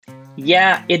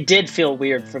Yeah, it did feel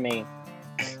weird for me.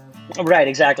 Right,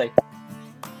 exactly.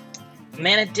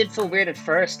 Man, it did feel weird at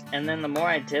first, and then the more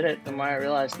I did it, the more I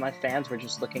realized my fans were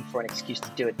just looking for an excuse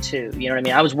to do it too. You know what I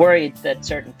mean? I was worried that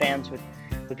certain fans would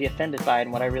be offended by it,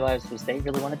 and what I realized was they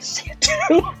really wanted to see it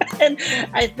too. And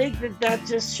I think that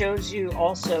just shows you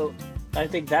also, I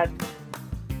think that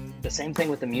the same thing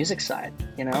with the music side,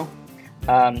 you know?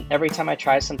 Every time I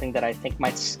try something that I think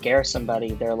might scare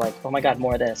somebody, they're like, oh my God,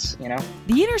 more of this, you know?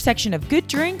 The intersection of good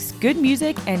drinks, good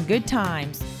music, and good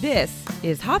times. This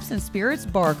is Hops and Spirits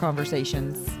Bar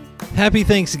Conversations. Happy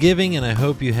Thanksgiving, and I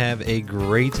hope you have a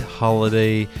great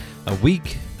holiday, a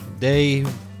week, day,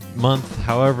 month,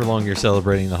 however long you're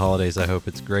celebrating the holidays. I hope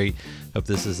it's great. Hope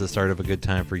this is the start of a good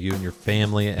time for you and your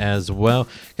family as well.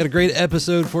 Got a great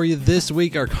episode for you this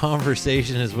week. Our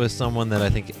conversation is with someone that I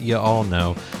think you all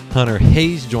know. Hunter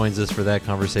Hayes joins us for that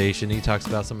conversation. He talks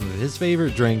about some of his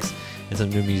favorite drinks and some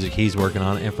new music he's working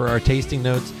on. And for our tasting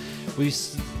notes, we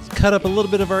cut up a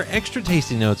little bit of our extra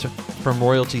tasting notes from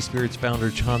Royalty Spirits founder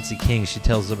Chauncey King. She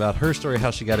tells us about her story,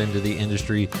 how she got into the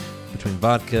industry between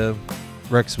vodka,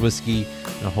 Rex whiskey,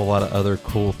 and a whole lot of other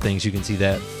cool things. You can see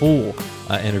that full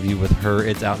interview with her.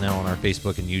 It's out now on our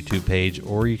Facebook and YouTube page,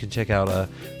 or you can check out at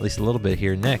least a little bit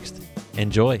here next.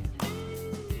 Enjoy.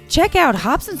 Check out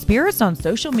Hops and Spirits on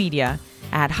social media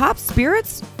at Hops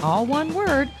Spirits, all one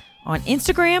word, on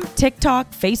Instagram,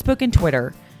 TikTok, Facebook, and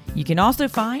Twitter. You can also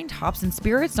find Hops and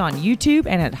Spirits on YouTube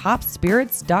and at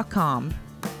hopspirits.com.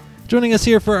 Joining us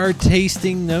here for our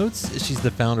tasting notes, she's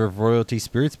the founder of Royalty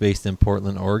Spirits based in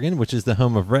Portland, Oregon, which is the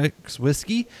home of Rex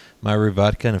Whiskey, Myru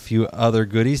Vodka, and a few other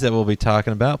goodies that we'll be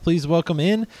talking about. Please welcome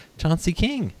in Chauncey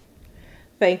King.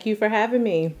 Thank you for having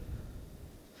me.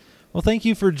 Well, thank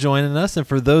you for joining us. And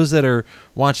for those that are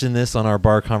watching this on our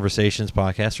Bar Conversations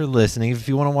podcast or listening, if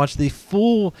you want to watch the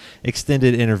full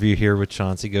extended interview here with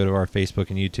Chauncey, go to our Facebook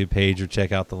and YouTube page or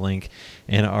check out the link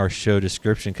in our show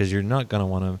description, because you're not going to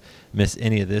want to miss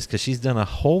any of this, because she's done a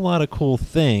whole lot of cool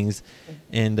things.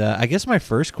 And I guess my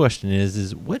first question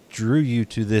is what drew you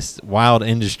to this wild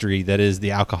industry that is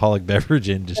the alcoholic beverage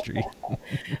industry?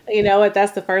 You know what?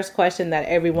 That's the first question that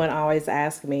everyone always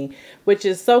asks me, which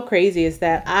is so crazy, is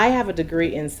that I have a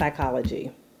degree in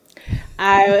psychology.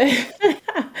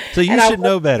 So you should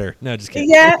know better. No, just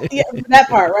kidding. Yeah, that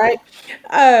part, right?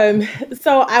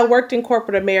 So I worked in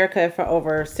corporate America for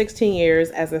over 16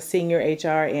 years as a senior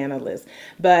HR analyst,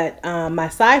 but my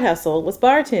side hustle was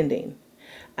bartending.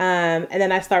 And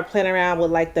then I started playing around with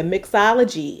like the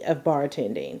mixology of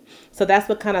bartending. So that's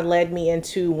what kind of led me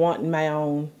into wanting my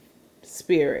own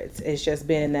spirits. It's just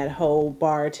been in that whole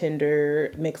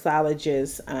bartender,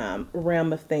 mixologist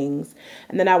realm of things.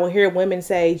 And then I will hear women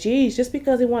say, geez, just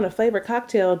because we want a flavored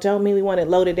cocktail don't mean we want it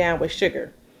loaded down with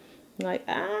sugar. I'm like,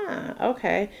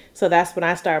 okay. So that's when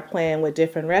I started playing with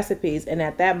different recipes. And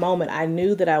at that moment, I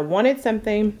knew that I wanted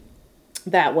something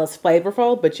that was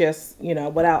flavorful, but just,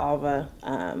 without all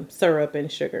the syrup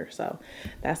and sugar. So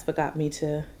that's what got me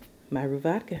to Myru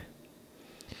Vodka.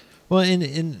 Well,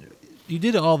 and you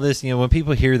did all this, when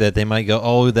people hear that, they might go,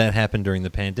 oh, that happened during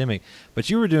the pandemic. But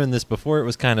you were doing this before it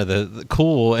was kind of the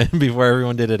cool and before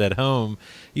everyone did it at home.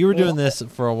 You were doing this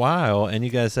for a while, and you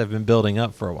guys have been building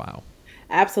up for a while.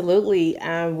 Absolutely.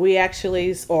 I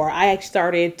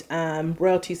started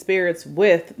Royalty Spirits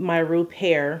with Myru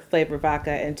Pear Flavor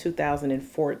Vodka in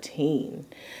 2014.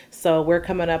 So we're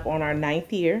coming up on our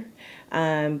 9th year.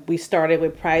 We started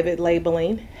with private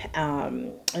labeling,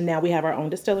 and now we have our own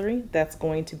distillery that's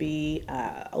going to be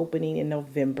opening in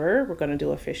November. We're going to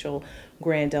do official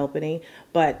grand opening.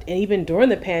 And even during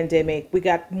the pandemic, we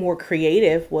got more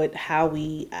creative with how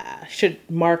we should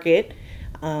market.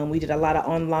 We did a lot of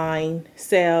online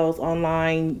sales,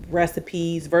 online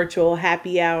recipes, virtual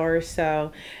happy hours.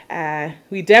 So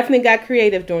we definitely got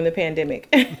creative during the pandemic.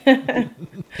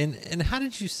 And how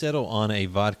did you settle on a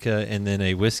vodka and then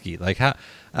a whiskey? Like how?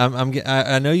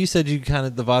 I know you said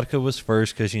the vodka was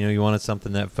first because you wanted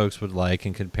something that folks would like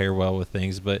and could pair well with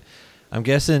things. But I'm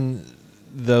guessing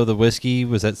though the whiskey,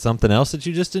 was that something else that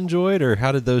you just enjoyed, or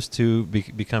how did those two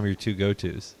become your two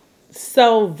go-tos?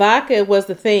 So vodka was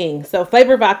the thing. So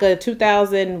flavor vodka,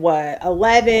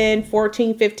 2011,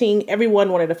 14, 15,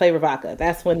 everyone wanted a flavor vodka.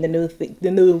 That's when the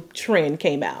new trend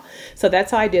came out. So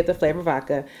that's how I did the flavor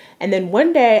vodka. And then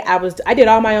one day I did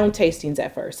all my own tastings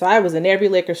at first. So I was in every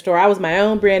liquor store. I was my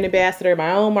own brand ambassador,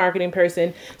 my own marketing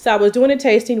person. So I was doing a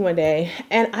tasting one day,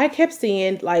 and I kept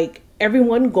seeing like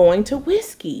everyone going to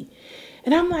whiskey.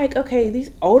 And I'm like, okay,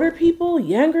 these older people,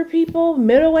 younger people,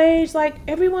 middle-aged, like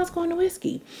everyone's going to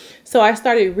whiskey. So I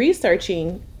started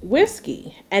researching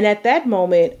whiskey. And at that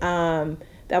moment,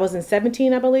 that was in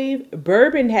 2017, I believe,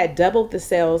 bourbon had doubled the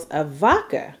sales of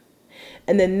vodka.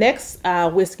 And the next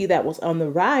whiskey that was on the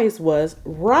rise was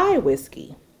rye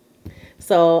whiskey.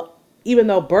 So even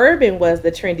though bourbon was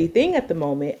the trendy thing at the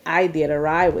moment, I did a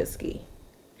rye whiskey.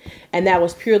 And that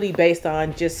was purely based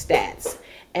on just stats.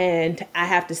 And I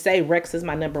have to say, Rex is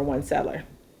my number one seller.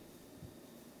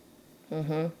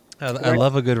 I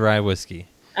love a good rye whiskey.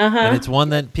 Uh-huh. And it's one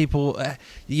that people,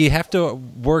 you have to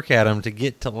work at them to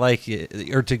get to like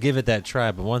it or to give it that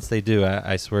try. But once they do,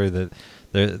 I swear that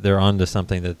they're onto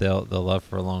something that they'll love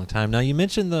for a long time. Now, you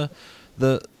mentioned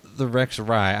the Rex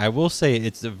rye. I will say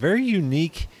it's a very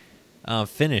unique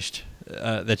finish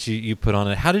that you put on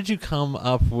it. How did you come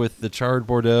up with the charred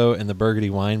Bordeaux and the Burgundy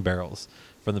wine barrels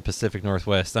from the Pacific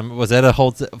Northwest? Was that a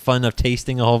whole fun of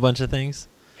tasting a whole bunch of things?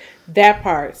 That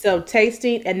part. So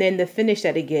tasting and then the finish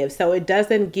that it gives. So it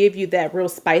doesn't give you that real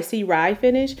spicy rye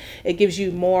finish. It gives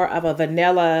you more of a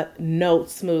vanilla note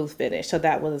smooth finish. So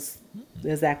that was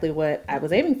exactly what I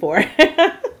was aiming for.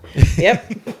 Yep.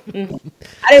 Mm-hmm.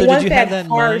 I didn't want that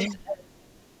harsh.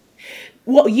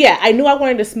 Well, yeah, I knew I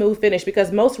wanted a smooth finish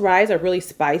because most ryes are really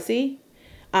spicy.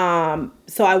 So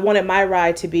I wanted my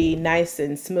rye to be nice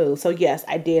and smooth. So yes,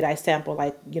 I did. I sampled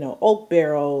oak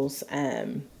barrels,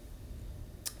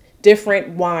 different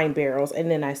wine barrels,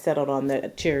 and then I settled on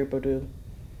the cherry Bordeaux.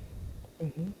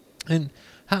 Mm-hmm. And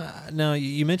now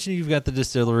you mentioned you've got the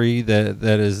distillery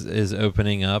that is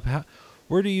opening up.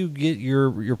 Where do you get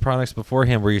your products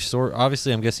beforehand? Where you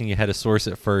obviously, I'm guessing you had to source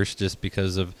it first just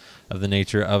because of the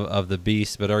nature of the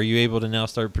beast. But are you able to now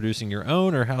start producing your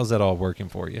own, or how's that all working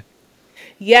for you?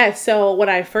 Yeah, so when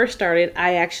I first started,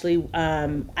 I actually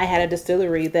I had a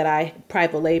distillery that I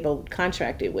private label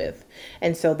contracted with,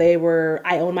 and so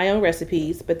I own my own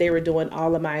recipes, but they were doing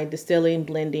all of my distilling,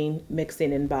 blending,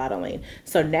 mixing, and bottling.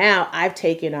 So now I've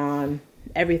taken on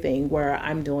everything where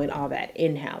I'm doing all that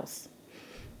in-house,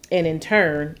 and in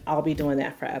turn, I'll be doing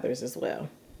that for others as well.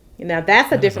 Now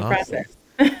that's a different process.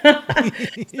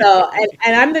 So,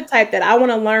 and I'm the type that I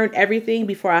want to learn everything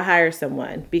before I hire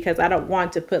someone, because I don't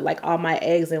want to put all my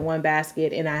eggs in one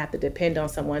basket and I have to depend on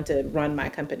someone to run my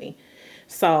company.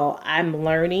 So I'm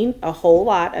learning a whole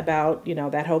lot about,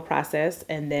 that whole process.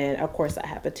 And then of course I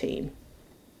have a team,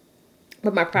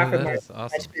 but my profit margin is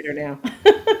much better now.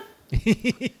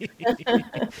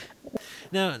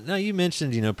 Now you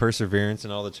mentioned, perseverance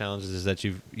and all the challenges that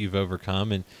you've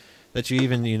overcome, and that you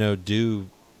even, do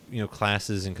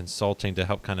classes and consulting to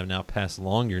help kind of now pass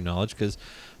along your knowledge, because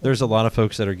there's a lot of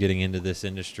folks that are getting into this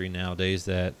industry nowadays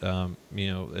that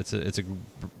it's a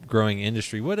growing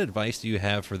industry. What advice do you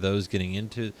have for those getting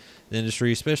into the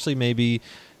industry, especially maybe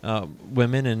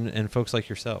women and folks like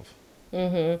yourself?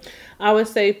 Mm-hmm. I would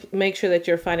say make sure that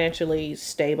you're financially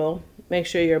stable. Make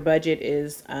sure your budget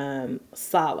is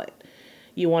solid.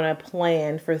 You want to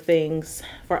plan for things,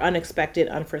 for unexpected,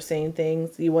 unforeseen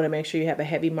things. You want to make sure you have a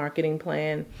heavy marketing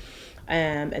plan,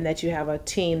 and that you have a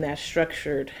team that's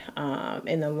structured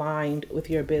and aligned with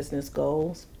your business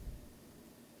goals.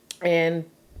 And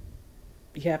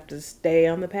you have to stay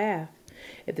on the path.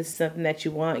 If this is something that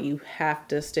you want, you have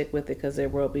to stick with it, because there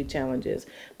will be challenges.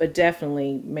 But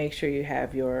definitely make sure you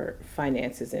have your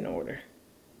finances in order.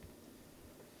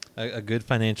 A good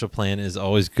financial plan is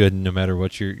always good no matter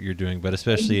what you're doing, but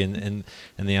especially in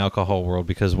the alcohol world,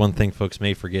 because one thing folks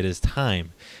may forget is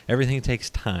time. Everything takes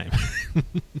time.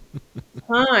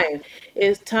 Time.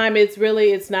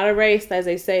 It's not a race, as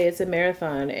they say, it's a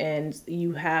marathon, and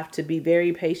you have to be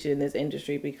very patient in this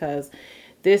industry, because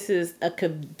this is a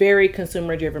very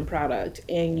consumer-driven product,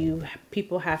 and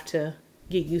people have to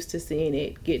get used to seeing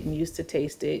it, getting used to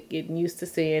taste it, getting used to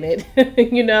seeing it.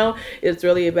 It's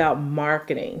really about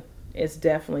marketing. It's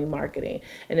definitely marketing.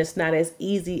 And it's not as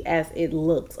easy as it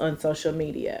looks on social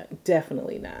media.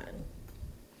 Definitely not.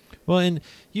 Well, and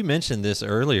you mentioned this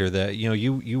earlier that,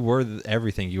 you were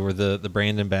everything. You were the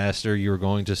brand ambassador. You were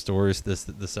going to stores,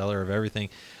 the seller of everything.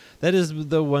 That is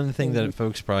the one thing that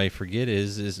folks probably forget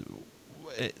is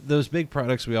those big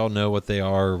products, we all know what they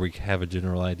are, or we have a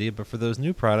general idea, but for those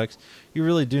new products, you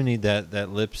really do need that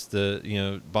lips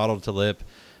to, bottle to lip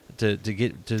to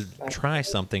get to try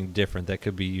something different that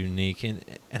could be unique. And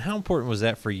how important was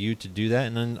that for you to do that,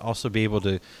 and then also be able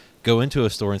to go into a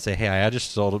store and say, hey, I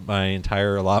just sold my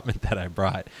entire allotment that I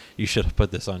brought. You should have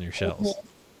put this on your shelves.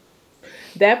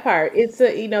 That part, it's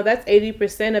that's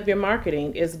 80% of your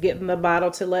marketing is getting the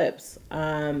bottle to lips,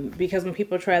 because when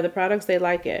people try the products, they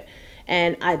like it.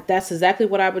 And that's exactly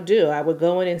what I would do. I would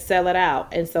go in and sell it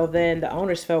out. And so then the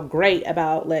owners felt great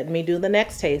about letting me do the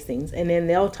next tastings. And then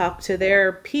they'll talk to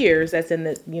their peers that's in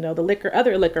the other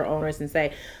liquor owners, and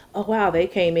say, oh, wow, they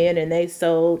came in and they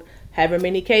sold however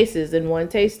many cases in one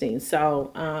tasting.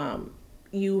 So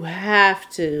you have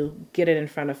to get it in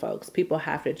front of folks. People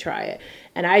have to try it.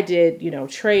 And I did,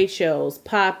 trade shows,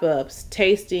 pop-ups,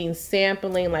 tasting,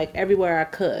 sampling, like everywhere I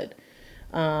could,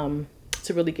 to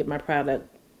really get my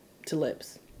product to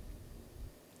lips.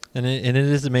 And it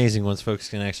is amazing once folks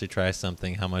can actually try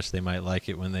something, how much they might like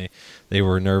it when they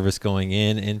were nervous going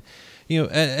in. And,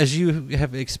 as you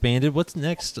have expanded, what's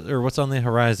next or what's on the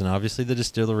horizon? Obviously the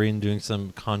distillery and doing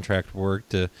some contract work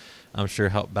to, I'm sure,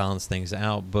 help balance things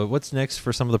out. But what's next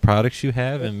for some of the products you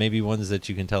have and maybe ones that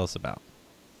you can tell us about?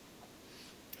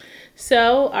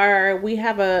 So we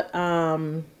have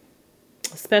a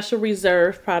special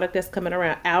reserve product that's coming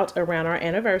out around our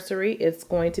anniversary. It's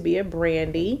going to be a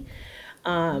brandy,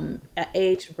 a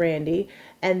aged brandy,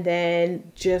 and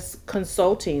then just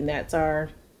consulting. That's our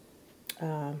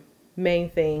main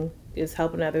thing, is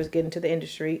helping others get into the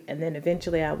industry. And then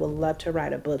eventually I would love to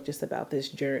write a book just about this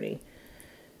journey.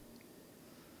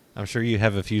 I'm sure you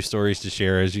have a few stories to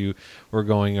share as you were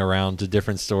going around to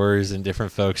different stores and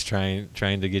different folks trying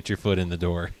to get your foot in the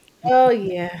door. Oh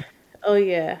yeah.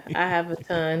 I have a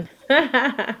ton.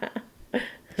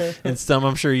 And some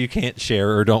I'm sure you can't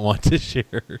share or don't want to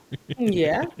share.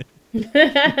 Yeah.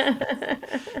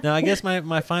 Now, I guess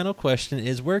my final question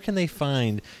is, where can they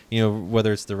find,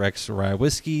 whether it's the Rex Rye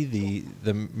whiskey,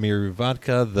 the Miru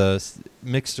vodka, the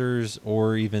mixers,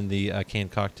 or even the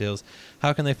canned cocktails?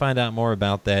 How can they find out more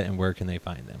about that, and where can they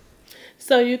find them?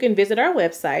 So you can visit our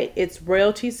website. It's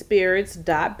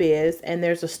royaltyspirits.biz, and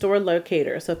there's a store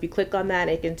locator. So if you click on that,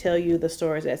 it can tell you the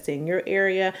stores that's in your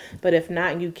area. But if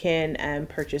not, you can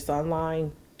purchase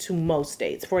online to most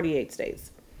states, 48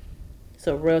 states.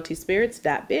 So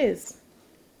royaltyspirits.biz.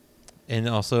 And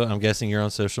also, I'm guessing you're on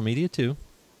social media too.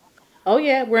 Oh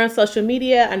yeah, we're on social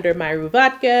media under Miru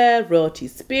Vodka, Royalty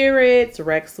Spirits,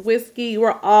 Rex Whiskey.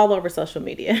 We're all over social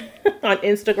media on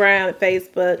Instagram,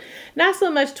 Facebook, not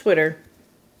so much Twitter.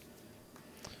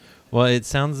 Well, it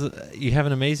sounds you have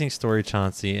an amazing story,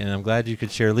 Chauncey, and I'm glad you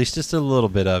could share at least just a little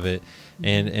bit of it.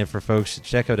 And for folks,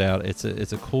 check it out. It's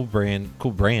a cool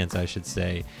brands, I should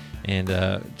say.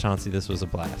 And Chauncey, this was a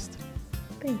blast.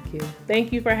 Thank you.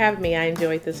 Thank you for having me. I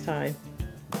enjoyed this time.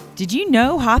 Did you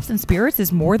know Hops and Spirits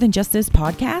is more than just this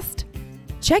podcast?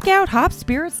 Check out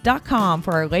hopspirits.com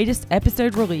for our latest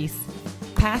episode release,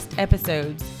 past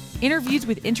episodes, interviews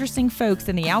with interesting folks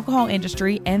in the alcohol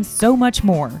industry, and so much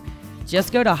more.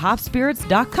 Just go to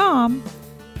hopspirits.com.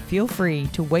 Feel free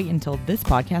to wait until this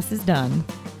podcast is done.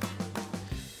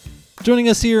 Joining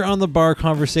us here on the Bar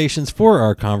Conversations for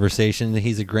our conversation,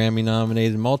 he's a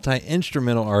Grammy-nominated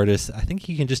multi-instrumental artist. I think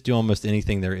he can just do almost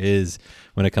anything there is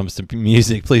when it comes to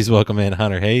music. Please welcome in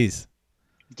Hunter Hayes.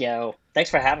 Yo,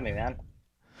 thanks for having me, man.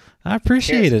 I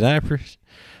appreciate it.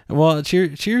 Well,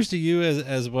 cheers to you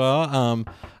as well.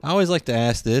 I always like to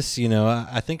ask this.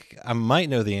 I think I might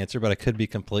know the answer, but I could be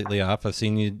completely off. I've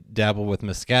seen you dabble with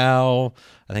mezcal.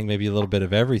 I think maybe a little bit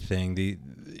of everything.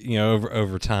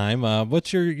 Over time.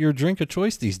 What's your drink of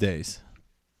choice these days?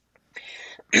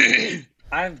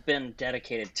 I've been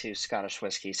dedicated to Scottish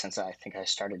whiskey since I think I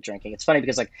started drinking. It's funny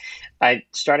because I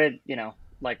started,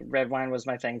 red wine was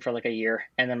my thing for a year,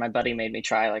 and then my buddy made me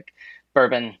try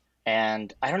bourbon,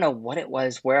 and I don't know what it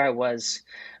was, where I was,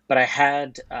 but I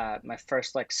had my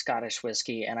first Scottish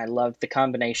whiskey, and I loved the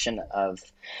combination of.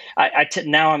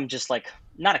 Now I'm just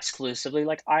not exclusively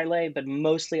Islay, but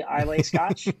mostly Islay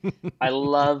Scotch. I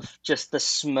love just the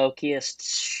smokiest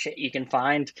shit you can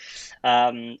find.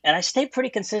 And I stay pretty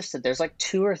consistent. There's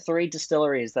 2 or 3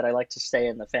 distilleries that I like to stay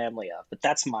in the family of, but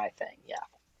that's my thing. Yeah.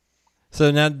 So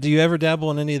now, do you ever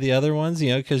dabble in any of the other ones?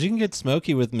 Because you can get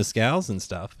smoky with mezcals and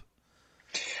stuff.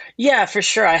 Yeah, for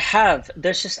sure. I have.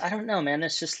 There's just, I don't know, man.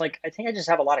 It's just I think I just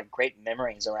have a lot of great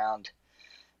memories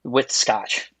with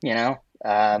Scotch,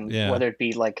 whether it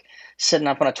be sitting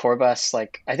up on a tour bus. I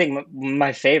think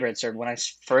my favorites are when I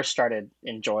first started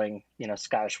enjoying,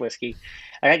 Scottish whiskey.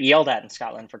 I got yelled at in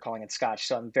Scotland for calling it Scotch,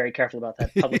 so I'm very careful about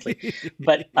that publicly.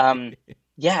 But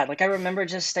yeah, I remember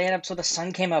just staying up till the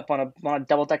sun came up on a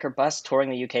double-decker bus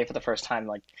touring the UK for the first time.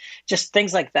 Just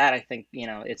things like that. I think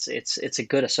it's a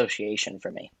good association for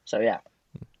me. So yeah.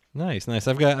 Nice.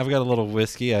 I've got a little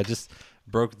whiskey. I just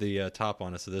broke the top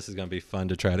on it, so this is going to be fun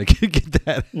to try to get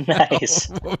that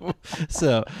nice out.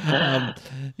 So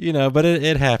but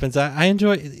it happens. I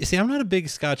enjoy. See, I'm not a big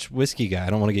Scotch whiskey guy. I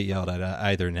don't want to get yelled at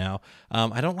either now.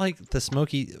 I don't like the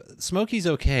smoky's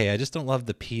okay. I just don't love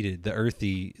the peated,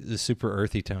 the super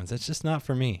earthy tones. That's just not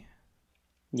for me.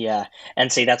 Yeah,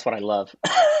 and see, that's what I love.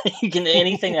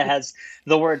 Anything that has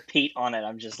the word peat on it,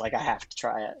 I'm just I have to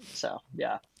try it. So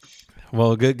yeah.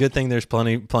 Well, good thing there's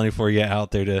plenty for you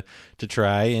out there to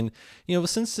try. And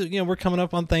since we're coming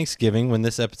up on Thanksgiving, when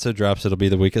this episode drops, it'll be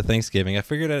the week of Thanksgiving. I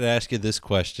figured I'd ask you this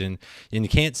question, and you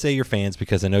can't say your fans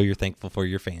because I know you're thankful for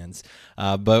your fans.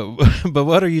 But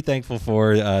what are you thankful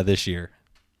for this year?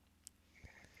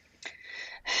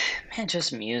 Man,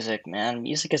 just music, man.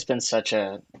 Music has been such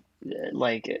a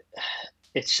like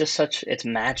it's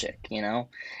magic,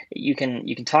 you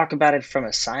can talk about it from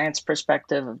a science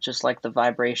perspective of just like the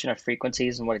vibration of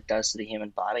frequencies and what it does to the human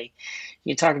body.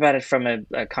 You can talk about it from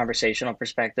a conversational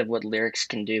perspective, what lyrics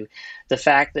can do. The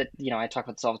fact that, I talk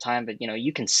about this all the time, but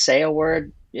you can say a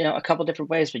word a couple different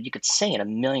ways, but you could sing it a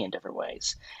million different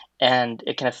ways, and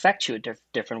it can affect you in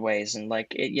different ways. And like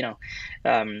it,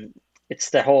 um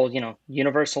it's the whole,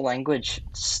 universal language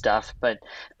stuff, but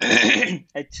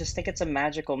I just think it's a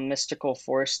magical, mystical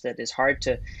force that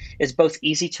is both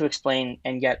easy to explain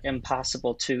and yet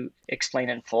impossible to explain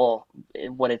in full,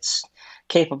 what it's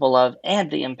capable of and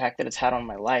the impact that it's had on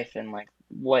my life, and like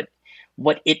what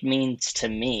it means to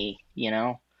me.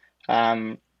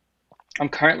 Um, I'm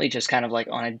currently just kind of like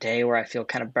on a day where I feel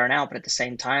kind of burnt out, but at the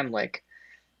same time, like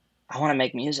I want to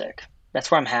make music. That's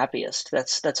where I'm happiest.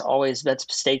 That's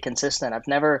stayed consistent.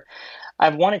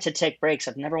 I've wanted to take breaks.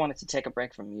 I've never wanted to take a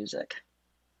break from music.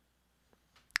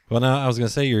 Well, now I was going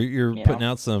to say you're You putting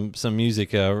know, out some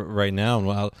music right now,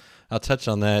 and I'll touch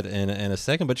on that in a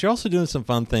second. But you're also doing some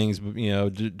fun things,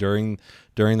 during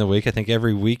the week. I think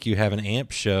every week you have an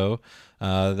AMP show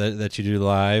that you do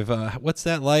live. What's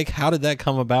that like? How did that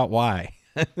come about? Why?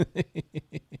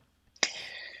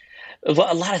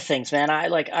 Well, a lot of things, man.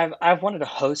 I've wanted to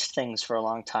host things for a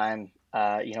long time.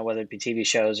 Whether it be TV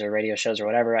shows or radio shows or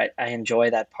whatever. I enjoy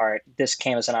that part. This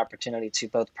came as an opportunity to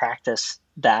both practice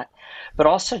that, but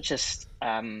also just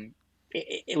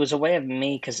it was a way of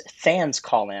me, because fans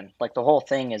call in. Like the whole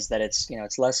thing is that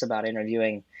it's less about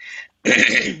interviewing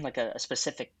like a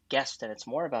specific guest, and it's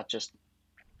more about just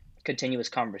continuous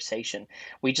conversation.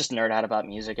 We just nerd out about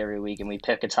music every week, and we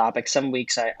pick a topic. Some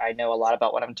weeks I know a lot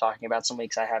about what I'm talking about. Some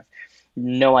weeks I have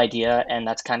no idea, and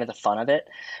that's kind of the fun of it.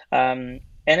 And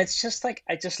it's just like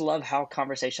I just love how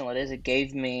conversational it is. It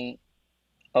gave me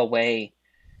a way.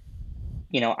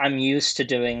 I'm used to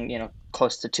doing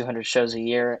close to 200 shows a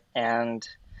year, and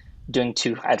doing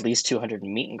at least 200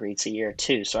 meet and greets a year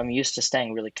too. So I'm used to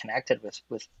staying really connected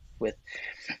with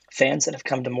fans that have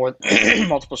come to more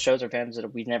multiple shows, or fans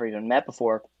that we've never even met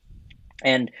before.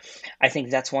 And I think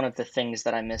that's one of the things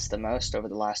that I miss the most over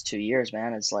the last 2 years,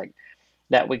 man. Is like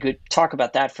that we could talk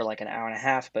about that for like an hour and a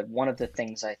half, but one of the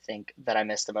things I think that I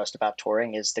miss the most about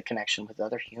touring is the connection with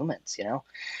other humans.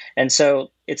 And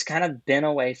so it's kind of been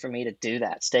a way for me to do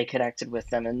that, stay connected with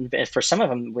them. And for some of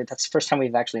them, that's the first time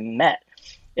we've actually met,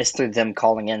 is through them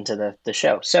calling into the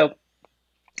show. So,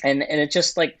 and it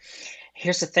just like,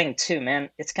 here's the thing too, man,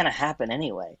 it's going to happen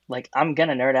anyway. Like I'm going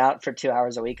to nerd out for 2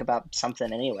 hours a week about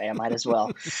something anyway. I might as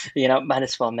well,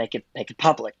 make it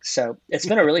public. So it's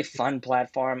been a really fun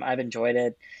platform. I've enjoyed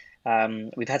it.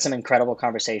 We've had some incredible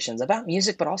conversations about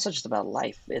music, but also just about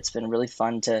life. It's been really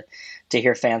fun to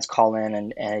hear fans call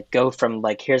in and go from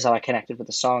like, here's how I connected with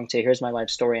the song, to here's my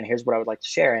life story, and here's what I would like to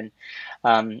share. And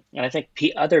I think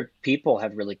other people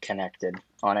have really connected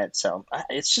on it. So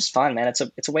it's just fun, man. It's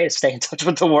a way to stay in touch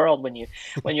with the world when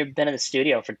you've been in the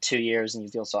studio for 2 years and you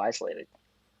feel so isolated.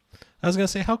 I was going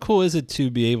to say, how cool is it to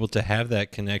be able to have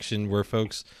that connection where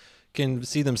folks can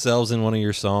see themselves in one of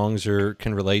your songs or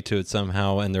can relate to it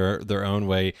somehow in their own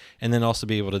way, and then also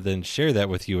be able to then share that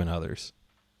with you and others?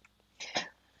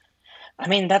 I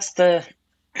mean, that's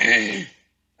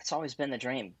always been the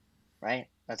dream, right?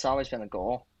 That's always been the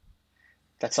goal.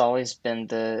 That's always been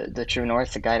the true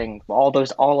north, the guiding,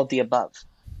 all of the above.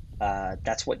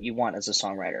 That's what you want as a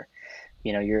songwriter.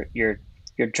 You're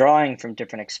drawing from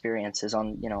different experiences.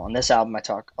 On this album, I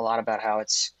talk a lot about how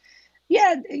it's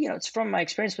from my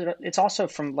experience, but it's also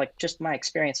from like just my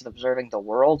experience of observing the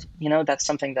world. That's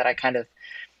something that I kind of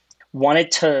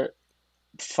wanted to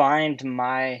find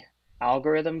my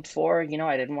algorithm for.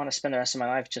 I didn't want to spend the rest of my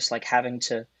life just like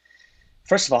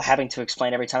first of all, having to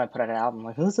explain every time I put out an album,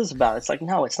 like, who's this about? It's like,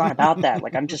 no, it's not about that.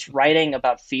 Like, I'm just writing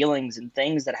about feelings and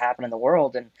things that happen in the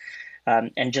world,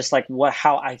 and just like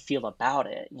how I feel about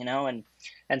it.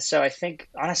 And so I think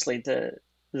honestly, the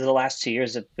last 2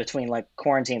 years between like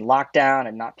quarantine lockdown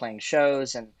and not playing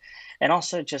shows, and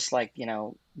also just like,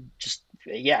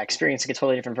 experiencing a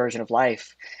totally different version of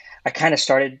life, I kind of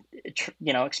started,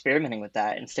 experimenting with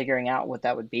that and figuring out what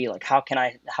that would be like. How can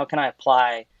I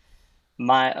apply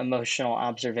my emotional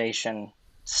observation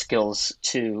skills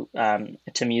to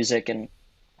music, and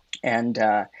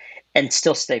and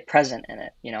still stay present in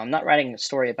it. I'm not writing a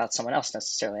story about someone else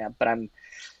necessarily, but I'm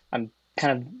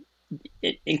kind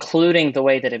of including the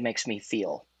way that it makes me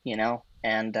feel,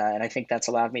 and I think that's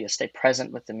allowed me to stay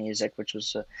present with the music, which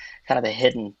was kind of a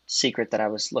hidden secret that I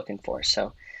was looking for.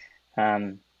 So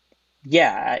um,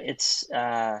 yeah, it's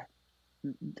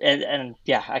and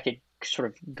yeah, I could sort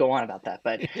of go on about that,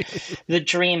 but the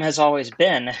dream has always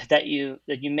been that you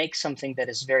make something that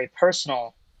is very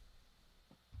personal.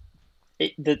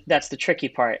 That's the tricky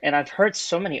part. And I've heard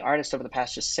so many artists over the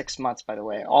past just 6 months, by the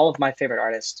way. All of my favorite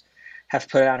artists have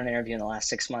put out an interview in the last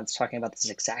 6 months talking about this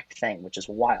exact thing, which is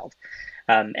wild.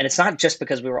 And it's not just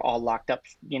because we were all locked up,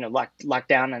 locked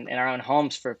down in our own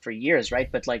homes for years,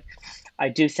 right? But like, I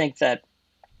do think that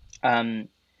um,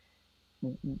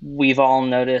 we've all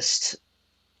noticed,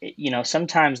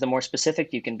 sometimes the more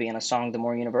specific you can be in a song, the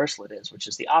more universal it is, which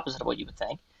is the opposite of what you would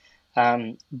think.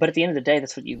 But at the end of the day,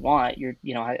 that's what you want.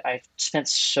 I've spent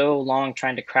so long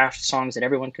trying to craft songs that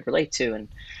everyone could relate to,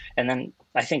 and then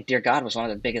I think "Dear God" was one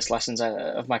of the biggest lessons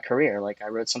of my career. Like I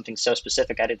wrote something so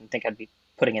specific, I didn't think I'd be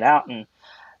putting it out, and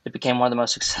it became one of the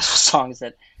most successful songs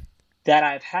that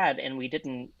I've had. And we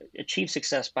didn't achieve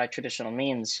success by traditional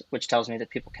means, which tells me that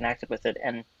people connected with it,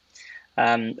 and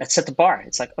that set the bar.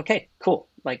 It's like, okay, cool,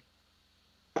 like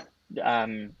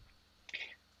um,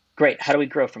 great. How do we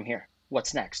grow from here?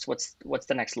 What's next? What's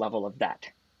the next level of that?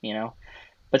 You know?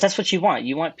 But that's what you want.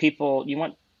 You want people. You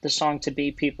want the song to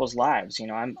be people's lives.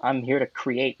 I'm here to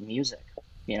create music.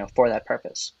 For that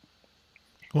purpose.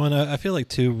 Well, and I feel like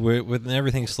too, when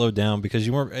everything slowed down, because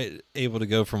you weren't able to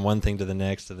go from one thing to the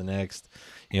next to the next.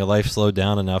 Life slowed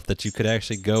down enough that you could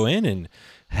actually go in and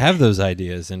have those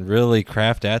ideas and really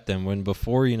craft at them. When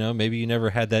before, maybe you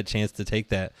never had that chance to take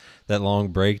that long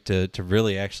break to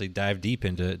really actually dive deep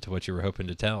into what you were hoping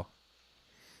to tell.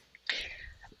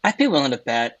 I'd be willing to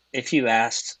bet if you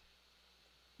asked,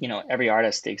 every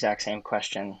artist the exact same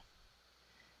question,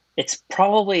 it's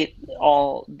probably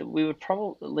all we would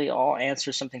probably all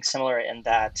answer something similar in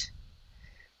that,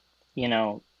 you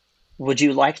know, would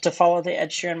you like to follow the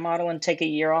Ed Sheeran model and take a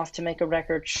year off to make a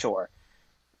record? Sure.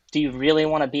 Do you really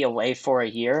want to be away for a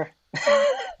year?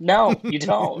 No, you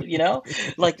don't,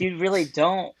 like you really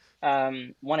don't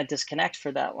want to disconnect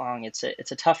for that long. It's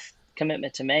a tough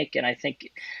commitment to make. And I think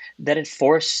that it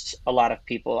forced a lot of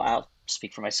people, I'll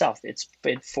speak for myself.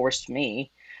 It forced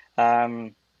me,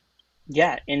 um,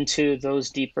 yeah, into those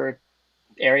deeper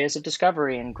areas of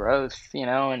discovery and growth,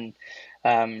 and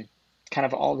um, kind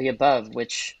of all the above,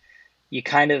 which you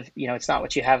kind of, it's not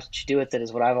what you have to do with it,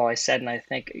 is what I've always said. And I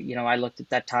think, I looked at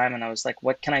that time and I was like,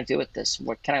 what can I do with this?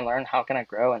 What can I learn? How can I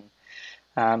grow? And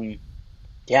um,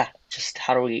 yeah, just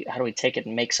how do we take it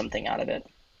and make something out of it?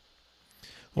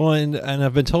 Well, and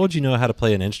I've been told you know how to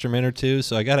play an instrument or two,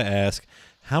 so I got to ask,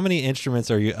 how many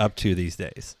instruments are you up to these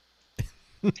days?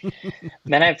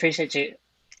 Man, I appreciate you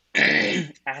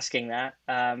asking that.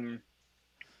 I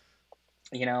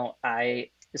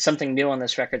something new on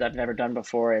this record that I've never done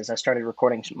before is I started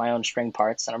recording my own string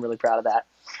parts, and I'm really proud of that.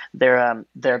 They're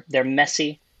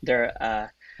messy.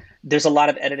 There's a lot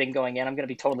of editing going in. I'm going to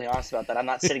be totally honest about that. I'm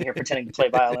not sitting here pretending to play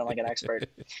violin like an expert,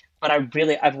 but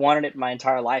I've wanted it my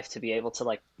entire life to be able to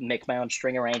like make my own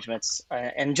string arrangements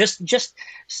and just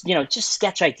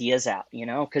sketch ideas out,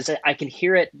 because I can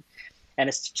hear it, and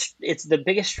it's the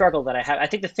biggest struggle that I have. I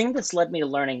think the thing that's led me to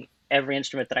learning every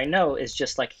instrument that I know is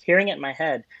just like hearing it in my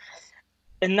head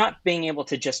and not being able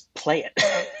to just play it.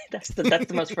 That's the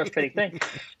most frustrating thing.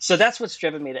 So that's what's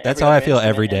driven me to. That's every how I other feel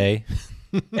instrument. every day.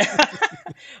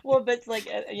 Well, but like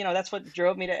that's what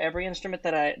drove me to every instrument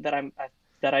that I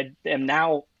am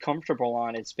now comfortable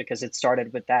on. Is because it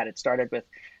started with that. It started with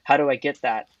how do I get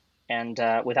that, and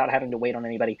without having to wait on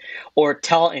anybody or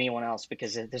tell anyone else,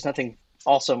 because there's nothing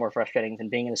also more frustrating than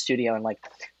being in the studio and like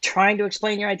trying to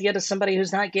explain your idea to somebody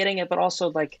who's not getting it, but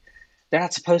also like they're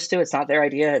not supposed to. It's not their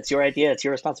idea. It's your idea. It's your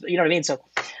responsibility. You know what I mean? So,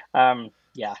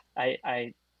 yeah,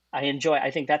 I enjoy. I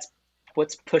think that's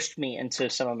what's pushed me into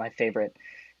some of my favorite,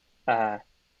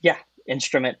 yeah,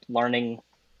 instrument learning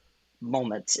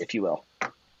moments, if you will.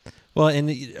 Well,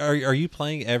 and are you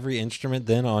playing every instrument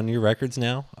then on your records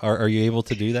now? Are you able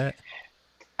to do that?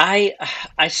 I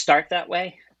I start that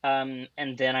way,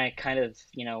 and then I kind of,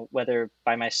 whether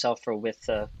by myself or with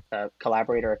a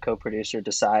collaborator, a co-producer,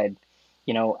 decide,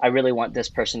 I really want this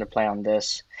person to play on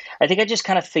this. I think I just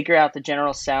kind of figure out the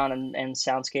general sound and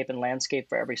soundscape and landscape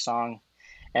for every song,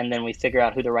 and then we figure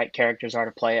out who the right characters are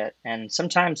to play it. And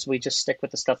sometimes we just stick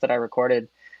with the stuff that I recorded,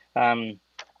 um,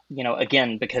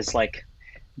 again, because like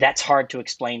that's hard to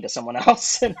explain to someone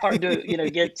else and hard to,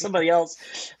 get somebody else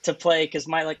to play. Cause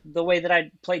like the way that I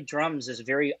play drums is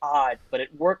very odd, but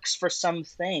it works for some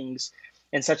things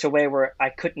in such a way where I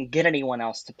couldn't get anyone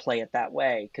else to play it that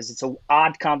way. Cause it's an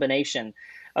odd combination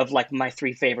of like my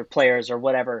three favorite players or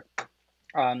whatever.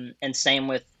 And same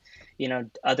with,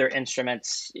 other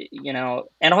instruments,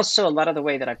 and also a lot of the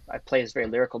way that I play is very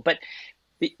lyrical. But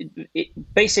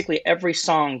basically every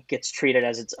song gets treated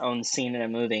as its own scene in a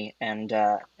movie, and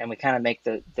we kind of make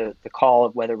the call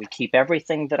of whether we keep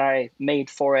everything that I made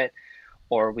for it,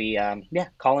 or we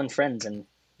call in friends and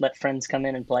let friends come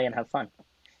in and play and have fun.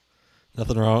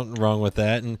 Nothing wrong with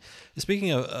that. And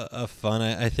speaking of fun,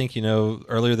 I think,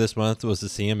 earlier this month was the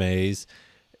CMAs.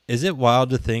 Is it wild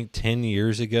to think 10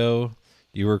 years ago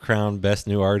you were crowned Best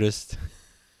New Artist?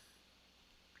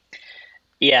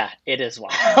 Yeah, it is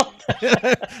wild.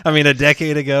 I mean, a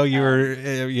decade ago you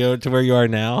were, to where you are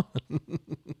now.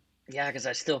 Yeah, because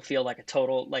I still feel like a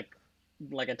total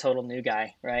new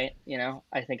guy, right?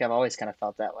 I think I've always kind of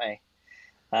felt that way.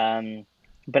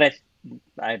 But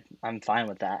I'm fine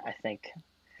with that. I think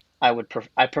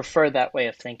I prefer that way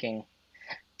of thinking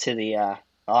to the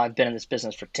I've been in this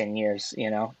business for 10 years,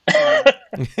 I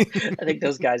think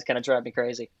those guys kind of drive me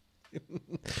crazy.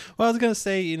 Well, I was going to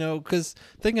say, because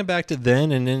thinking back to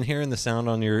then and then hearing the sound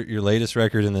on your latest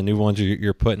record and the new ones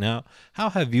you're putting out, how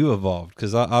have you evolved?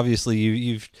 Because obviously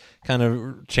you've kind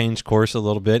of changed course a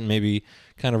little bit and maybe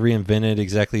kind of reinvented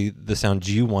exactly the sound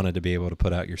you wanted to be able to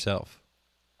put out yourself.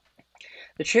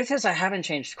 The truth is I haven't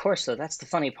changed course, though. That's the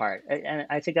funny part. And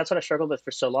I think that's what I struggled with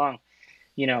for so long.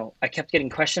 I kept getting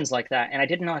questions like that, and I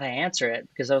didn't know how to answer it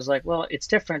because I was like, well, it's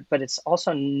different, but it's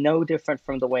also no different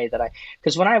from the way that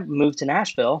because when I moved to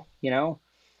Nashville,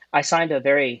 I signed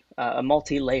a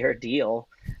multi-layer deal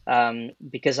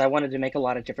because I wanted to make a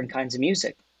lot of different kinds of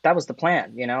music. That was the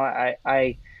plan.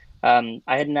 I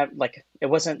had never, like, it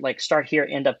wasn't like start here,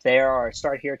 end up there, or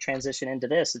start here, transition into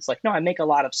this. It's like, no, I make a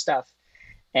lot of stuff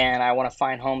and I want to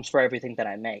find homes for everything that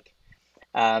I make.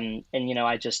 And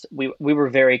we were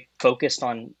very focused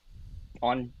on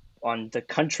the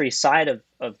country side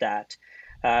of that,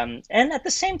 and at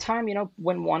the same time,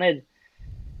 when wanted,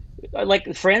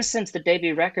 like for instance, the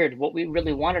debut record, what we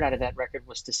really wanted out of that record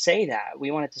was to say that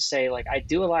we wanted to say, like, I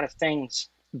do a lot of things,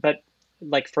 but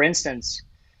like for instance,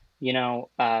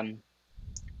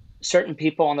 certain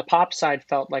people on the pop side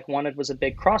felt like Wanted was a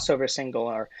big crossover single,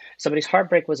 or Somebody's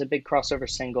Heartbreak was a big crossover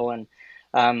single, and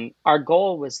our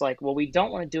goal was like, well, we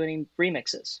don't want to do any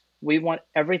remixes. We want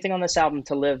everything on this album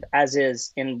to live as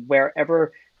is in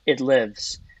wherever it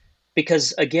lives.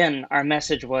 Because again, our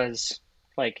message was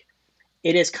like,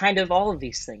 it is kind of all of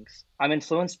these things. I'm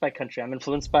influenced by country. I'm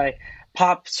influenced by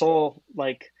pop, soul,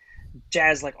 like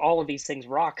jazz, like all of these things,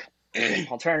 rock,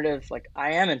 alternative. Like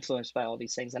I am influenced by all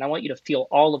these things. And I want you to feel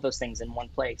all of those things in one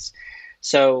place.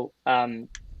 So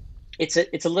it's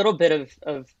a little bit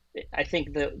of I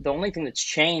think the only thing that's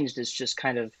changed is just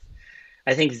kind of,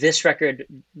 I think this record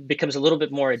becomes a little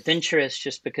bit more adventurous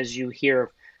just because you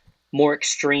hear more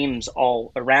extremes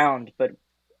all around, but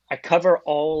I cover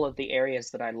all of the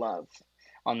areas that I love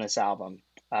on this album.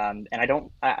 And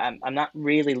I'm not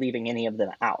really leaving any of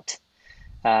them out.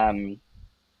 I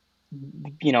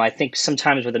think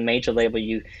sometimes with a major label,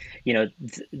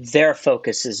 their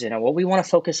focus is, well, we want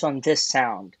to focus on this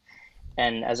sound.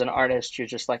 And as an artist, you're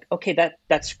just like, okay,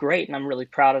 that's great. And I'm really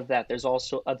proud of that. There's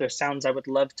also other sounds I would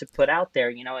love to put out there,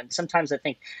 and sometimes I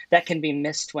think that can be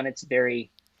missed when it's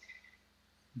very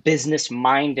business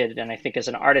minded. And I think as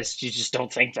an artist, you just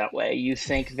don't think that way. You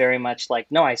think very much like,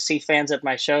 no, I see fans at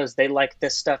my shows. They like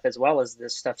this stuff as well as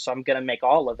this stuff. So I'm going to make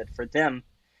all of it for them.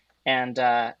 And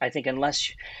I think and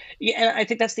I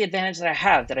think that's the advantage that I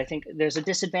have, that I think there's a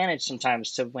disadvantage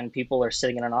sometimes to when people are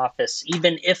sitting in an office,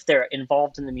 even if they're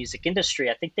involved in the music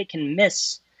industry. I think they can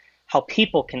miss how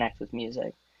people connect with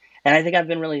music. And I think I've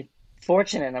been really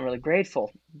fortunate and I'm really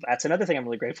grateful. That's another thing I'm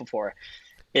really grateful for,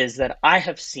 is that I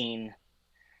have seen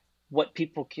what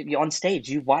people on stage,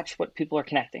 you watch what people are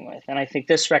connecting with. And I think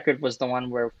this record was the one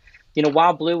where,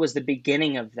 Wild Blue was the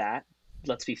beginning of that.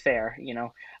 Let's be fair,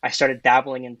 I started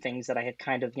dabbling in things that I had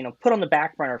kind of, put on the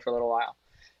back burner for a little while.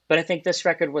 But I think this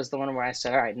record was the one where I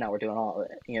said, all right, now we're doing all of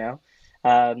it,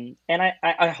 and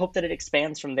I hope that it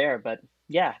expands from there. But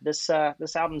yeah, this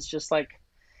album's just like,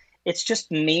 it's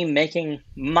just me making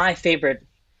my favorite.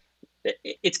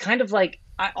 It's kind of like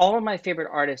all of my favorite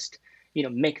artists,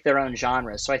 make their own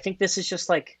genre. So I think this is just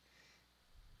like,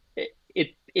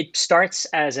 it starts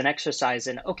as an exercise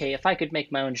in, okay, if I could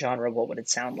make my own genre, what would it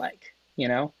sound like?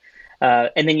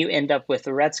 And then you end up with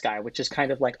the Red Sky, which is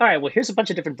kind of like, all right, well, here's a bunch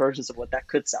of different versions of what that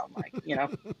could sound like,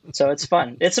 So it's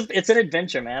fun. It's an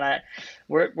adventure, man.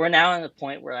 We're now at the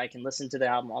point where I can listen to the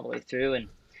album all the way through,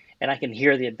 and I can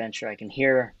hear the adventure. I can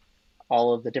hear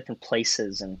all of the different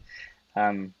places, and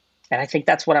I think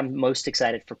that's what I'm most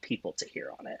excited for people to hear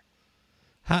on it.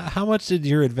 How much did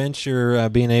your adventure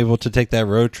being able to take that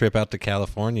road trip out to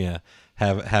California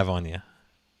have on you?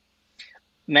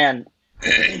 Man,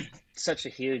 such a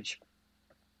huge,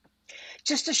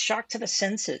 just a shock to the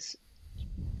senses.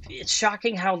 It's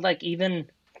shocking how, like, even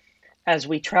as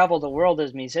we travel the world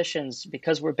as musicians,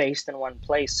 because we're based in one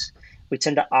place, we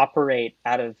tend to operate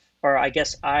out of, or I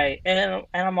guess and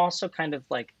I'm also kind of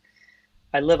like,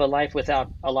 I live a life without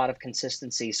a lot of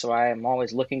consistency, so I am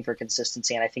always looking for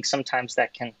consistency, and I think sometimes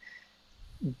that can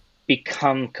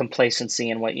become complacency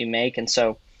in what you make. And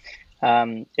so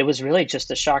it was really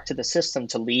just a shock to the system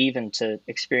to leave and to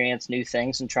experience new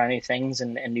things and try new things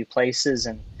and new places.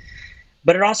 And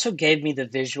but it also gave me the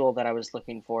visual that I was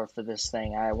looking for this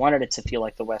thing. I wanted it to feel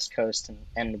like the West Coast,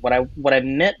 and what I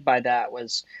meant by that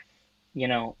was,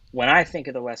 when I think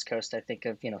of the West Coast, I think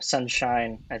of,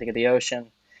 sunshine, I think of the ocean,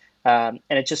 and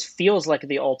it just feels like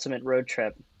the ultimate road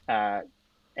trip,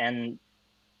 and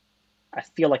I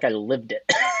feel like I lived it.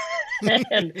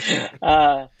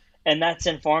 and and that's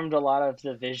informed a lot of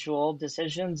the visual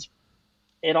decisions.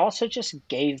 It also just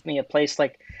gave me a place,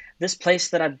 like this place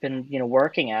that I've been,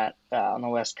 working at on the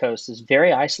West Coast is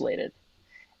very isolated,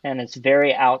 and it's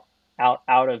very out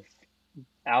of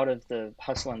the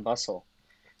hustle and bustle.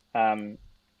 Um,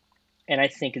 and I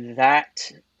think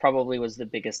that probably was the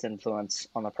biggest influence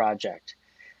on the project.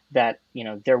 That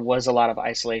there was a lot of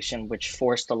isolation, which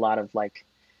forced a lot of like,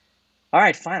 all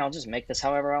right, fine, I'll just make this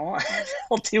however I want.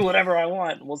 I'll do whatever I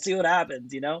want. We'll see what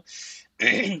happens.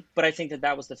 But I think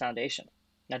that was the foundation.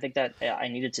 I think that I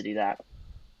needed to do that.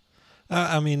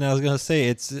 I mean, I was gonna say,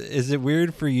 is it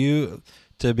weird for you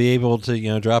to be able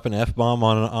to drop an F-bomb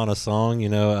on a song?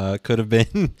 Could have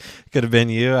been could have been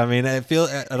you. I mean,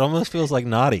 it almost feels like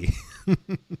naughty.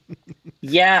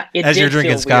 Yeah, it as did you're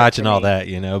drinking feel scotch weird and for all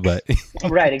me. that,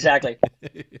 but Right, exactly.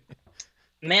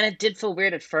 Man, it did feel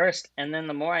weird at first, and then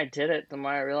the more I did it, the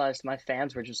more I realized my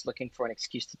fans were just looking for an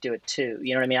excuse to do it too.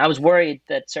 You know what I mean? I was worried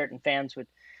that certain fans would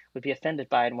be offended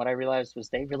by it, and what I realized was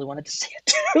they really wanted to see it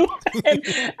too.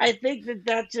 And I think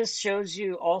that just shows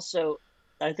you also,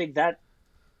 I think that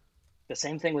the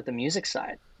same thing with the music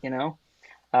side.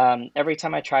 Every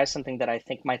time I try something that I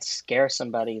think might scare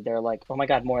somebody, they're like, "Oh my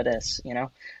God, more of this."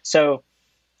 So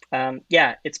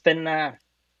yeah,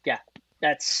 yeah,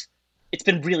 that's it's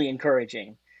been really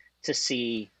encouraging to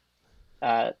see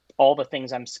all the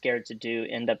things I'm scared to do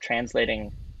end up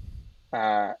translating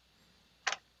uh,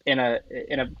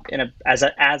 as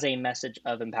a message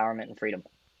of empowerment and freedom.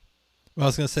 well, I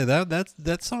was gonna say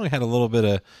that song had a little bit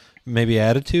of maybe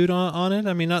attitude on it.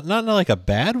 I mean, not in like a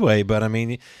bad way, but I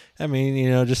mean,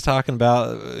 just talking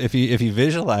about if you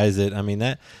visualize it, I mean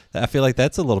that I feel like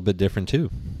that's a little bit different too.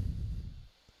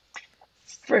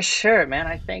 For sure, man.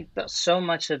 I think that so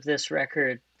much of this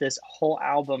record, this whole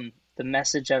album, the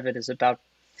message of it is about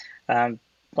um,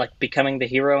 like becoming the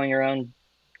hero in your own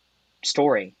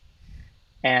story.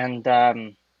 And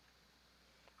I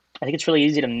think it's really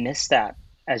easy to miss that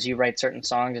as you write certain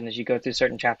songs and as you go through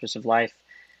certain chapters of life.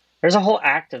 There's a whole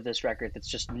act of this record that's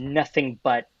just nothing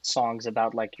but songs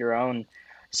about like your own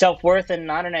self-worth, and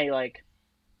not in a like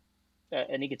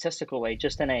an egotistical way,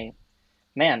 just in a,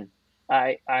 man,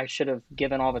 I should have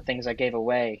given all the things I gave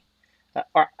away.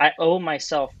 Or I owe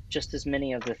myself just as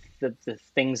many of the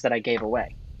things that I gave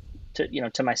away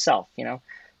to myself.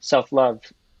 Self-love,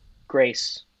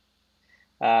 grace,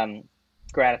 um,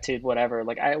 gratitude, whatever.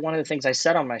 Like one of the things I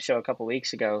said on my show a couple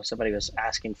weeks ago, somebody was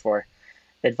asking for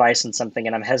advice on something,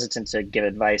 and I'm hesitant to give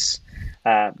advice.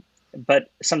 Uh,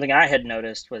 but something I had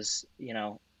noticed was,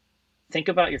 think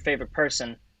about your favorite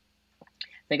person.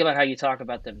 Think about how you talk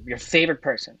about them, your favorite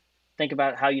person. Think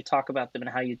about how you talk about them and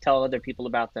how you tell other people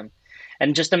about them.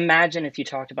 And just imagine if you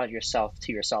talked about yourself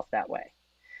to yourself that way,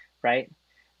 right?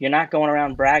 You're not going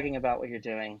around bragging about what you're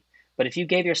doing. But if you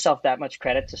gave yourself that much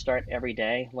credit to start every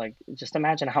day, like just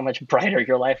imagine how much brighter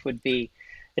your life would be.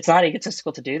 It's not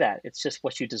egotistical to do that. It's just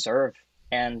what you deserve.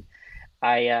 And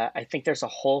I think there's a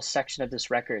whole section of this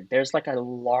record. There's like a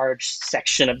large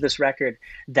section of this record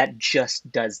that just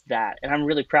does that. And I'm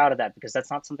really proud of that because that's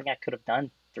not something I could have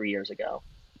done 3 years ago.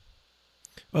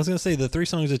 I was going to say the three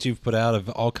songs that you've put out have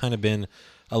all kind of been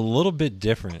a little bit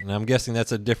different, and I'm guessing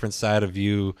that's a different side of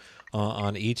you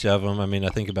on each of them. I mean, I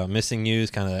think about Missing You is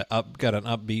kind of got an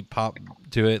upbeat pop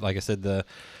to it. Like I said, the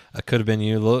Could Have Been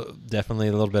You, definitely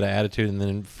a little bit of attitude, and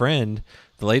then Friend,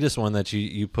 the latest one that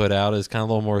you put out, is kind of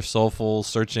a little more soulful,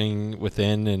 searching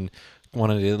within, and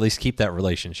wanted to at least keep that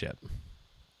relationship.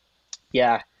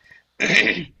 Yeah.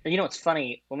 It's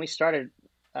funny. When we started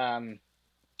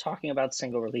talking about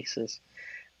single releases,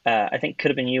 I think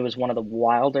Could Have Been You was one of the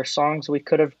wilder songs we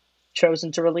could have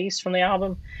chosen to release from the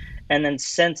album. And then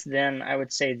since then, I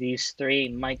would say these three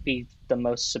might be the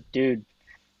most subdued,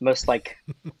 most like,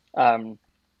 um,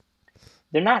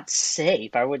 they're not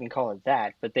safe. I wouldn't call it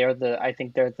that, but I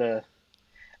think they're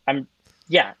I'm,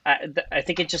 yeah, I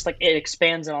think it just like it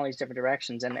expands in all these different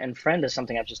directions. And Friend is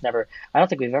something I've just never, I don't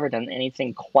think we've ever done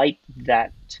anything quite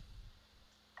that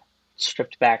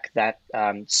stripped back, that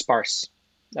sparse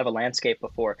of a landscape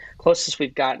before. Closest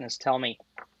we've gotten is Tell Me,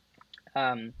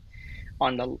 um,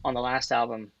 on the last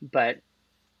album. But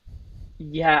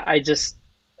yeah, I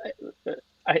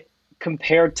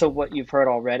compared to what you've heard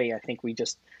already, I think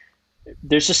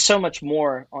there's just so much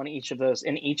more on each of those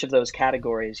in each of those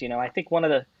categories. I think one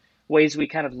of the ways we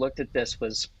kind of looked at this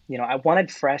was, I wanted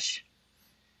fresh,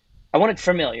 I wanted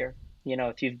familiar.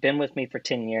 If you've been with me for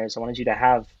 10 years, I wanted you to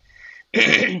have,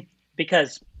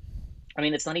 because I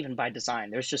mean, it's not even by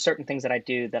design. There's just certain things that I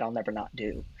do that I'll never not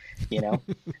do. You know,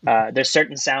 there's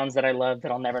certain sounds that I love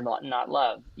that I'll never not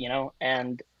love.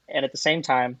 And at the same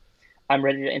time, I'm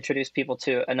ready to introduce people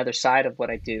to another side of what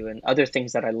I do and other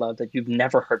things that I love that you've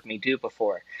never heard me do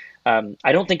before.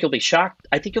 I don't think you'll be shocked.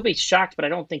 I think you'll be shocked, but I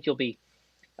don't think you'll be.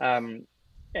 Um,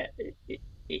 it,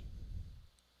 it,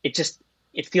 it just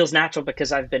it feels natural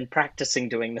because I've been practicing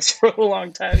doing this for a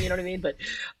long time. You know what I mean?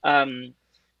 Um,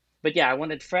 but yeah, I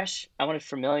wanted fresh, I wanted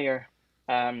familiar,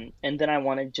 and then I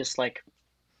wanted just like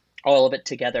all of it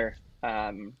together,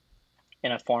 in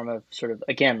a form of sort of,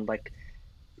 again, like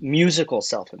musical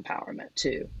self-empowerment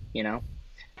too,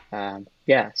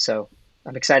 yeah. So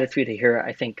I'm excited for you to hear it.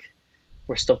 I think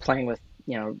we're still playing with,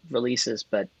 releases,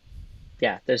 but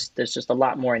yeah, there's just a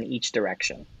lot more in each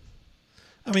direction.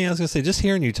 I mean, I was going to say, just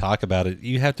hearing you talk about it,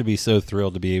 you have to be so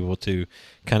thrilled to be able to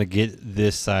kind of get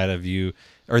this side of you,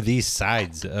 or these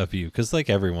sides of you, because like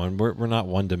everyone, we're not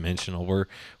one dimensional.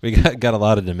 We got a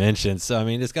lot of dimensions. So I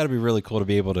mean, it's got to be really cool to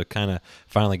be able to kind of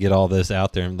finally get all this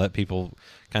out there and let people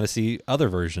kind of see other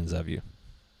versions of you.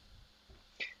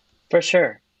 For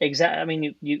sure. I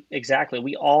mean, you exactly.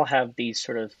 We all have these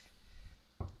sort of,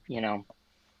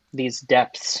 these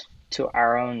depths to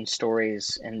our own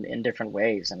stories in different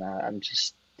ways, and I'm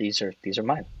just these are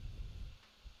mine.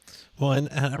 Well, and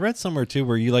I read somewhere too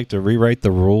where you like to rewrite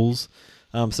the rules.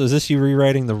 So is this you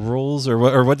rewriting the rules, or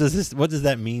what does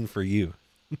that mean for you?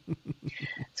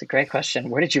 It's a great question.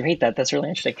 Where did you read that? That's really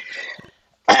interesting.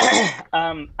 I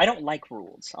don't like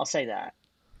rules. I'll say that.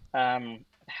 Um,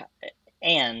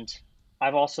 and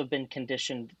I've also been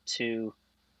conditioned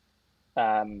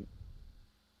um,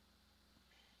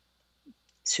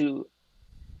 to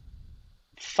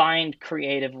find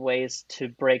creative ways to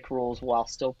break rules while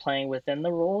still playing within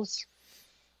the rules.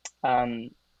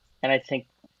 And I think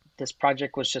this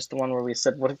project was just the one where we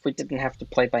said, what if we didn't have to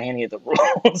play by any of the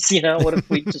rules? What if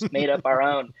we just made up our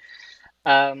own?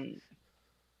 Um,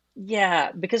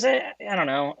 yeah, because I don't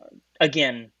know.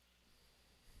 Again,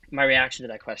 my reaction to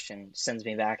that question sends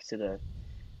me back to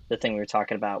the thing we were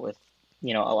talking about with, a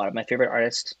lot of my favorite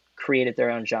artists created their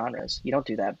own genres. You don't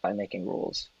do that by making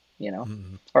rules,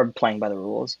 Mm-hmm. or playing by the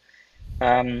rules.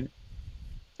 Um,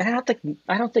 and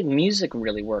I don't think music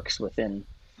really works within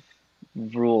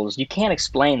rules. You can't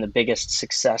explain the biggest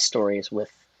success stories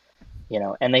with,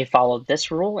 and they followed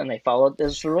this rule and they followed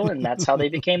this rule and that's how they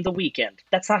became the Weeknd.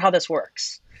 That's not how this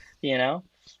works. You know,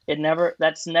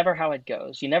 that's never how it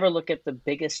goes. You never look at the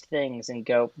biggest things and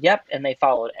go, yep, and they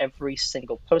followed every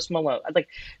single. Post Malone, like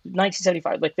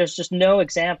 1975. Like there's just no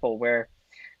example where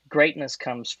greatness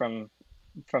comes from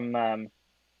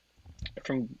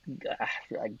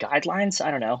guidelines.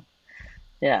 I don't know.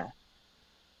 Yeah.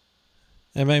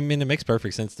 I mean, it makes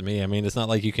perfect sense to me. I mean, it's not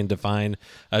like you can define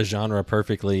a genre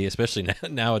perfectly, especially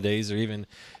nowadays, or even,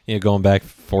 going back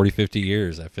 40, 50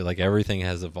 years. I feel like everything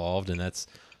has evolved, and that's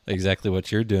exactly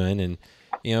what you're doing. And,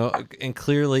 and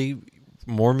clearly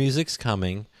more music's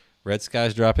coming. Red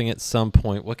Sky's dropping at some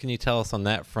point. What can you tell us on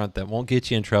that front that won't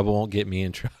get you in trouble, won't get me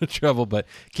in trouble, but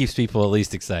keeps people at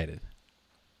least excited?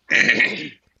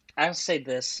 I'll say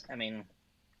this. I mean,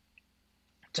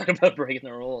 talk about breaking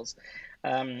the rules.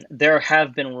 There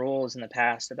have been rules in the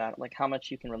past about like how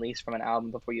much you can release from an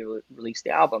album before you release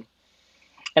the album.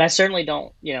 And I certainly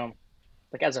don't,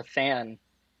 like as a fan,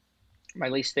 my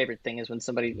least favorite thing is when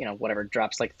somebody, whatever,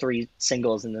 drops like 3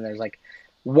 singles and then there's like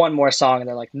one more song and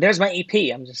they're like, there's my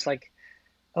EP. I'm just like,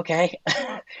 okay.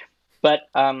 But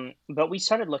we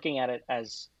started looking at it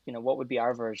as, what would be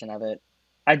our version of it.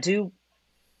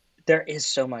 There is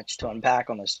so much to unpack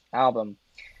on this album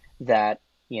that,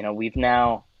 we've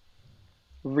now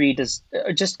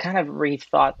just kind of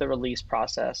rethought the release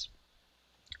process.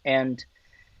 And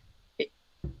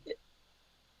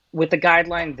with the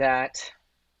guideline that,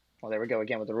 well, there we go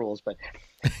again with the rules, but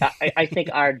I think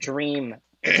our dream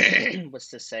was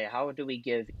to say, how do we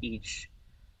give each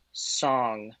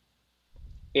song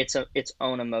its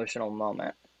own emotional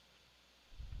moment,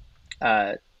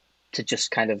 to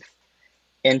just kind of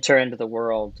enter into the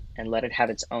world and let it have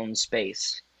its own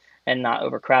space and not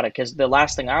overcrowd it. Because the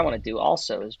last thing I want to do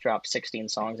also is drop 16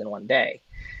 songs in one day,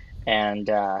 and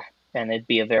it'd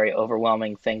be a very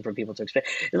overwhelming thing for people to expect.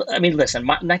 I mean, listen,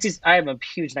 I am a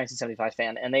huge 1975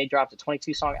 fan, and they dropped a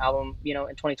 22 song album, in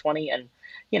 2020, and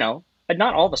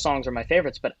not all the songs are my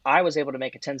favorites, but I was able to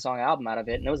make a 10-song album out of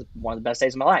it, and it was one of the best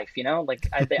days of my life. Like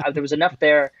there was enough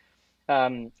there.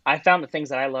 I found the things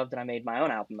that I loved, and I made my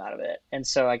own album out of it. And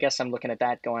so I guess I'm looking at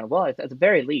that going, well, at the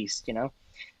very least,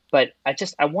 but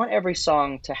I want every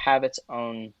song to have its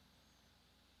own,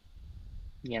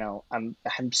 I'm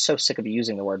so sick of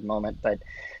using the word moment, but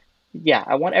yeah,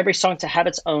 I want every song to have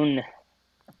its own,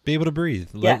 be able to breathe,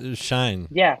 let it shine.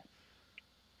 Yeah.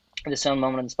 Its own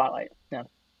moment in the spotlight. Yeah.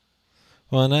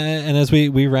 Well, and as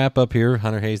we wrap up here,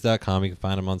 HunterHayes.com, you can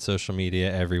find him on social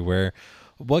media everywhere.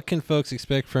 What can folks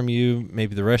expect from you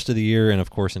maybe the rest of the year and, of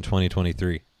course, in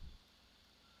 2023?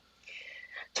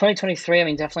 2023, I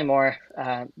mean, definitely more.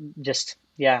 I'm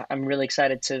really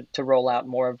excited to roll out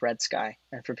more of Red Sky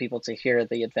and for people to hear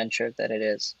the adventure that it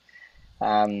is.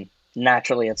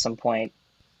 Naturally, at some point,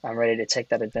 I'm ready to take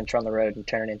that adventure on the road and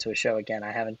turn it into a show again.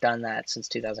 I haven't done that since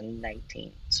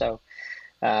 2019. So,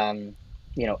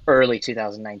 early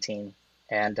 2019.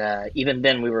 And even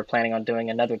then, we were planning on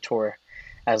doing another tour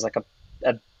as like a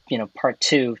part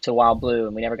 2 to Wild Blue,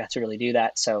 and we never got to really do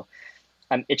that. So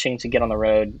I'm itching to get on the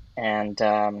road, and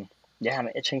I'm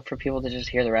itching for people to just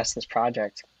hear the rest of this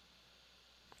project.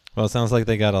 Well, it sounds like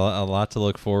they got a lot to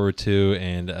look forward to,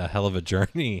 and a hell of a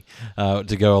journey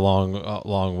to go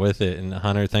along with it. And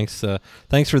Hunter, thanks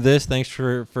for this. Thanks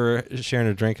for sharing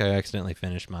a drink. I accidentally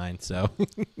finished mine, so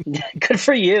good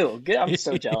for you. Good. I'm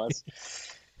so jealous.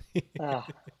 Well,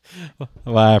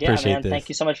 I appreciate this. Thank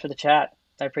you so much for the chat.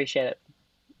 I appreciate it.